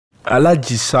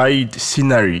Alhaji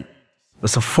Sinare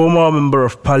was a former member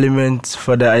of parliament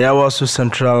for the Ayawaso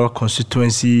Central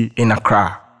constituency in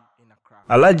Accra.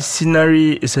 Alhaji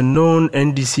Sinare is a known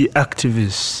NDC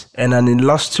activist and an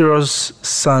illustrious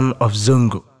son of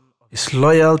Zongo. His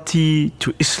loyalty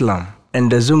to Islam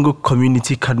and the Zongo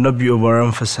community cannot be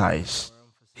overemphasized.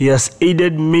 He has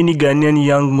aided many Ghanaian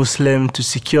young Muslims to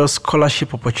secure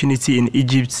scholarship opportunity in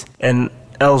Egypt and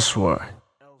elsewhere.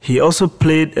 He also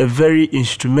played a very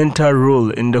instrumental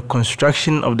role in the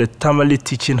construction of the Tamale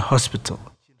Teaching Hospital.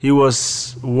 He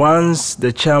was once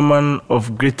the chairman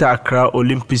of Greater Accra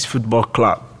Olympics Football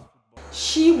Club.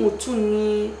 She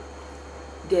mutuni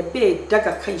de be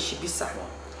daga kan shi bisa.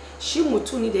 Shi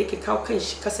mutuni da yake kawo kan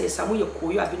shi kasa ya samu ya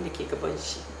koyo abin da ke gaban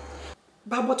shi.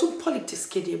 Ba batun politics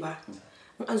ke dai ba.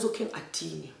 An zo kan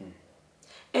addini.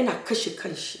 Yana kashe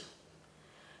kan shi.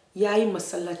 Yayi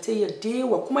masallatai ya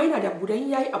dewa kuma yana da budan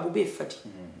yayi abu bai fadi.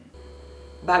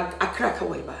 Ba Accra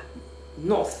kawai ba.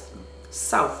 North,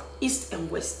 South, East and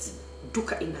West.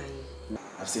 Duka ina yi.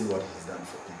 I've seen what he's done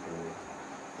for people,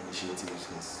 initiatives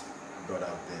he's brought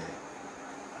out there.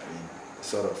 I mean, the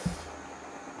sort of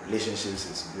relationships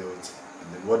he's built,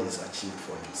 and then what he's achieved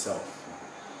for himself.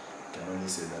 I can only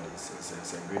say that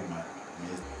it's a great man. I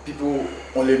mean, people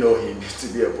only know him to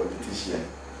be a politician,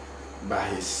 but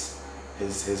he's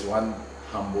one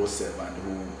humble servant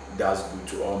who does good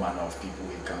to all manner of people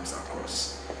he comes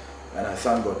across. And I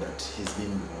thank God that he's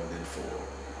been rewarded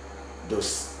for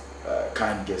those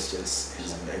kind gestures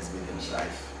he's been in his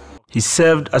life. He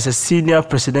served as a senior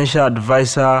presidential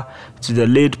advisor to the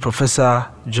late Professor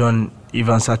John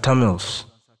Evans-Atamils.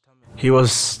 He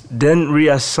was then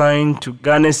reassigned to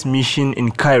Ghana's mission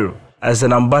in Cairo as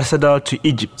an ambassador to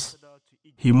Egypt.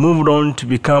 He moved on to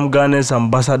become Ghana's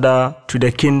ambassador to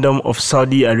the Kingdom of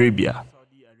Saudi Arabia.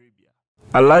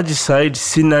 Alhaji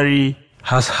Sinare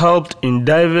has helped in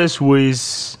diverse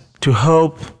ways to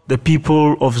help the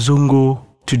people of Zongo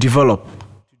to develop.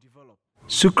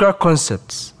 Sukra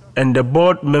Concepts and the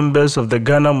board members of the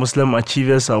Ghana Muslim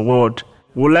Achievers Award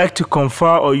would like to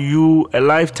confer on you a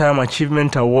Lifetime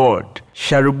Achievement Award,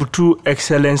 Sharubutu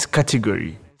Excellence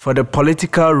category, for the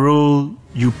political role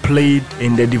you played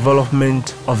in the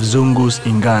development of Zongos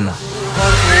in Ghana.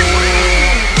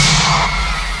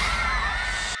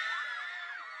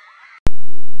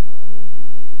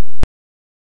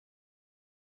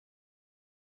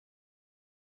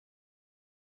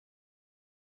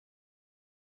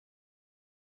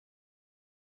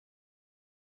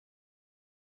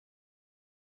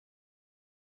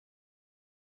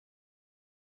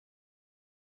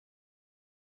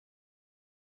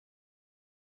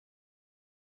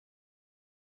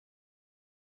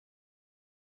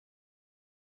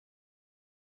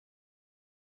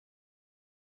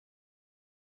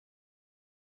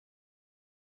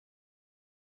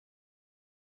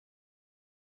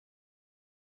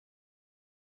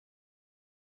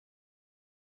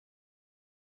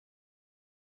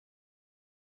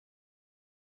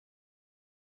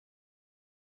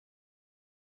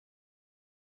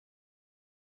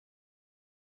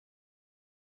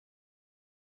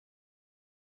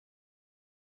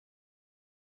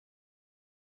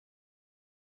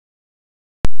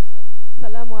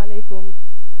 Assalamu alaikum.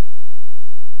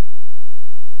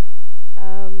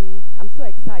 I'm so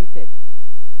excited,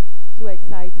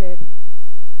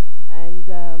 and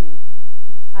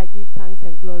I give thanks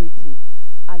and glory to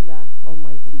Allah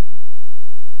Almighty.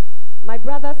 My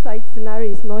brother Said Sinare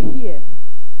is not here,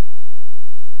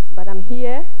 but I'm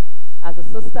here as a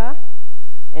sister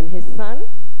and his son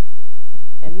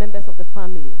and members of the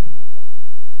family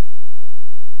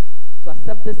to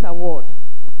accept this award.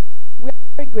 We are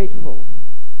very grateful.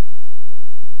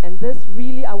 And this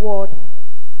really award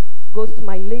goes to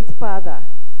my late father,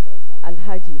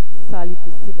 Alhaji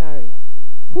Sinare,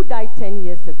 who died 10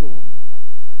 years ago.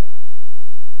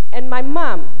 And my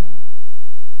mom,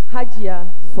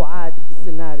 Hajia Suad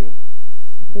Sinare,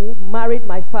 who married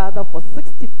my father for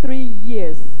 63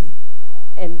 years.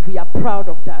 And we are proud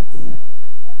of that.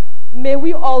 May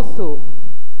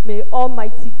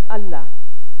Almighty Allah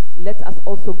let us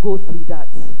also go through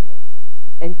that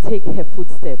and take her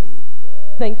footsteps.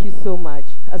 Thank you so much.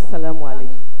 Assalamu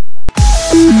alaikum.